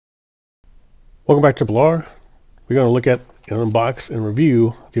Welcome back to Blar. We're going to look at and unbox and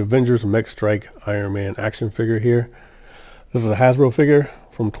review the Avengers MechStrike Iron Man action figure here. This is a Hasbro figure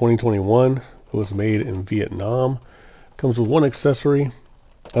from 2021. It was made in Vietnam. Comes with one accessory,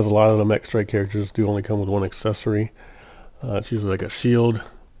 as a lot of the MechStrike characters do only come with one accessory. It's usually like a shield.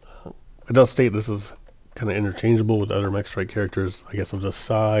 It does state this is kind of interchangeable with other MechStrike characters, I guess of this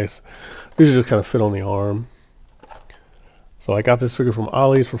size. These just kind of fit on the arm. So I got this figure from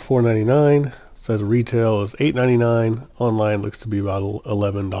Ollie's for $4.99. It says retail is $8.99. Online looks to be about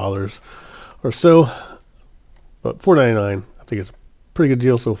 $11 or so. But $4.99, I think it's a pretty good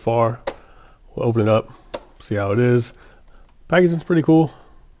deal so far. We'll open it up, see how it is. Packaging's pretty cool.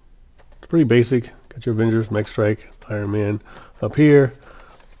 It's pretty basic. Got your Avengers, MechStrike, Iron Man up here.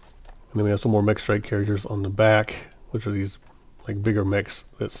 And then we have some more MechStrike characters on the back, which are these like bigger mechs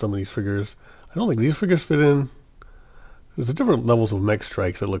that some of these figures. I don't think these figures fit in. There's different levels of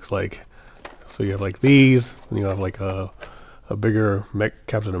MechStrikes, it looks like. So you have like these, and you have like a bigger mech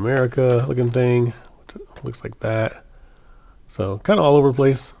Captain America looking thing. Looks like that. So kind of all over the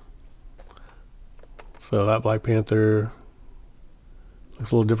place. So that Black Panther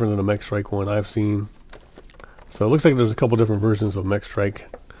looks a little different than the MechStrike one I've seen. So it looks like there's a couple different versions of MechStrike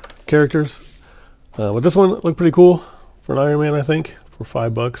characters. But this one looked pretty cool for an Iron Man, I think, for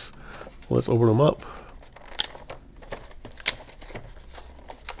 $5. Let's open them up.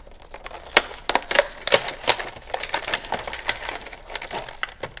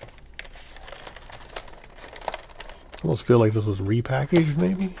 Almost feel like this was repackaged,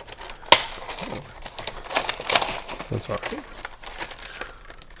 maybe. That's all right.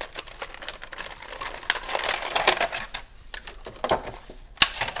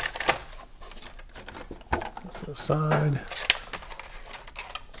 To the side.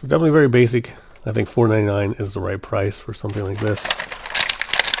 So definitely very basic. I think $4.99 is the right price for something like this.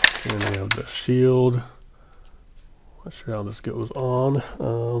 And we have the shield. Not sure how this goes on.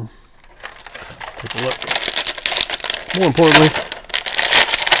 Take a look. More importantly,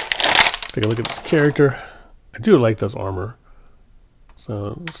 take a look at this character. I do like this armor.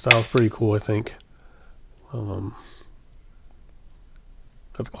 So the style's pretty cool, I think. Got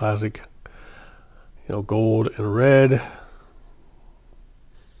the classic, gold and red.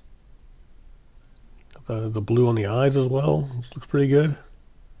 Got the blue on the eyes as well. This looks pretty good.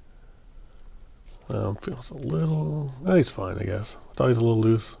 Feels a little. He's fine, I guess. I thought he was a little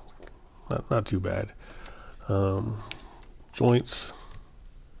loose. Not too bad. Joints,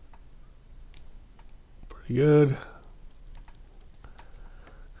 pretty good.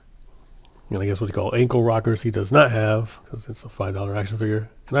 And I guess what you call ankle rockers he does not have, because it's a $5 action figure,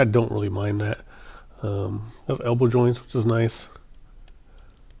 and I don't really mind that. Has elbow joints, which is nice.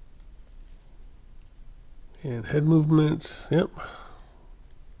 And head movement, yep.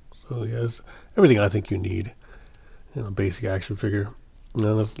 So he has everything I think you need in a basic action figure.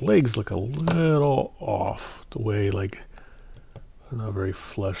 Now his legs look a little off, the way like they're not very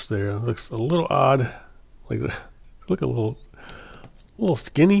flush there. It looks a little odd, like they look a little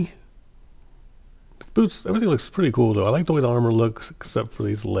skinny. The boots, everything looks pretty cool though. I like the way the armor looks, except for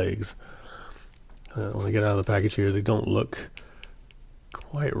these legs. When I get out of the package here, they don't look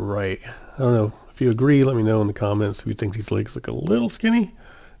quite right. I don't know if you agree. Let me know in the comments if you think these legs look a little skinny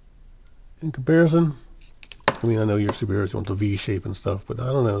in comparison. I mean, I know your superheroes want the V shape and stuff, but I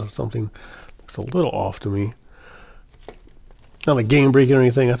don't know. Something looks a little off to me. Not like game breaking or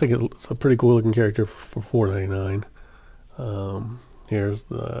anything. I think it's a pretty cool looking character for $4.99. Here's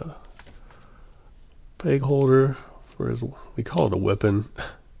the peg holder for his, we call it a weapon.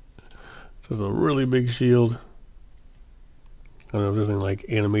 This is a really big shield. I don't know if there's anything like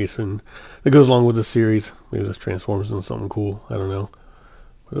animation that goes along with this series. Maybe this transforms into something cool. I don't know.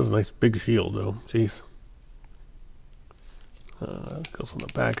 But this is a nice big shield though. Jeez. Goes on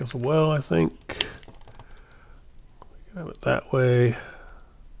the back as well, I think. Have it that way.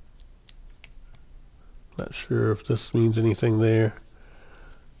 Not sure if this means anything there.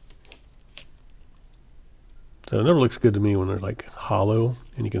 So it never looks good to me when they're like hollow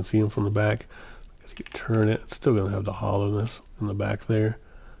and you can see them from the back. I guess you can turn it. It's still going to have the hollowness in the back there.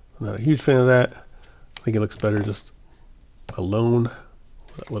 I'm not a huge fan of that. I think it looks better just alone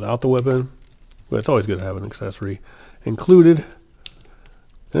without the weapon. But it's always good to have an accessory included.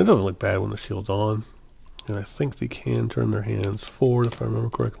 And it doesn't look bad when the shield's on. And I think they can turn their hands forward if I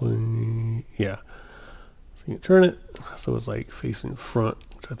remember correctly. Yeah. So you can turn it so it's like facing front,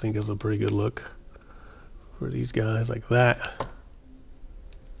 which I think is a pretty good look for these guys like that.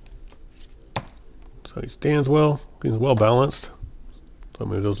 So he stands well. He's well balanced. So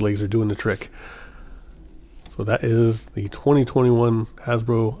maybe those legs are doing the trick. So that is the 2021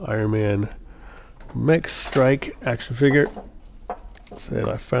 Hasbro Iron Man MechStrike action figure. Said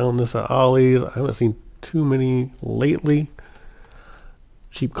I found this at Ollie's. I haven't seen too many lately.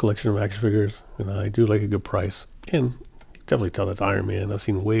 Cheap collection of action figures, and I do like a good price. And you definitely tell that's Iron Man. I've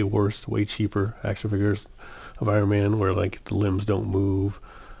seen way worse, way cheaper action figures of Iron Man where like the limbs don't move.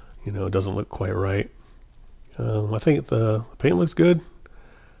 You know, it doesn't look quite right. I think the paint looks good.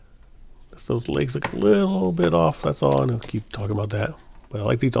 Just those legs look a little bit off, that's all. And I'll keep talking about that. But I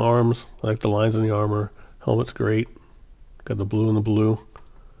like these arms. I like the lines in the armor. Helmet's great. Got the blue and the blue.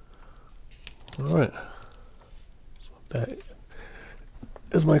 Alright. So that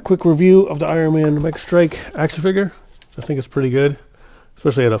is my quick review of the Iron Man MechStrike action figure. I think it's pretty good,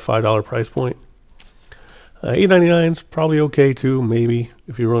 especially at a $5 price point. $8.99 is probably okay too, maybe,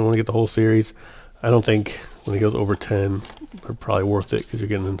 if you really want to get the whole series. I don't think when it goes over 10, they're probably worth it because you're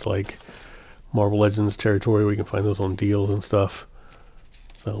getting into like Marvel Legends territory where you can find those on deals and stuff.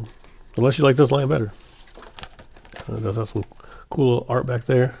 So, unless you like this line better. It does have some cool art back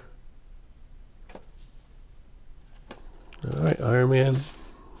there. Alright, Iron Man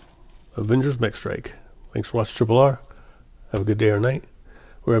Avengers MechStrike. Thanks for watching Triple R. Have a good day or night,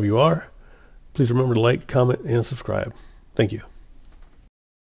 wherever you are. Please remember to like, comment, and subscribe. Thank you.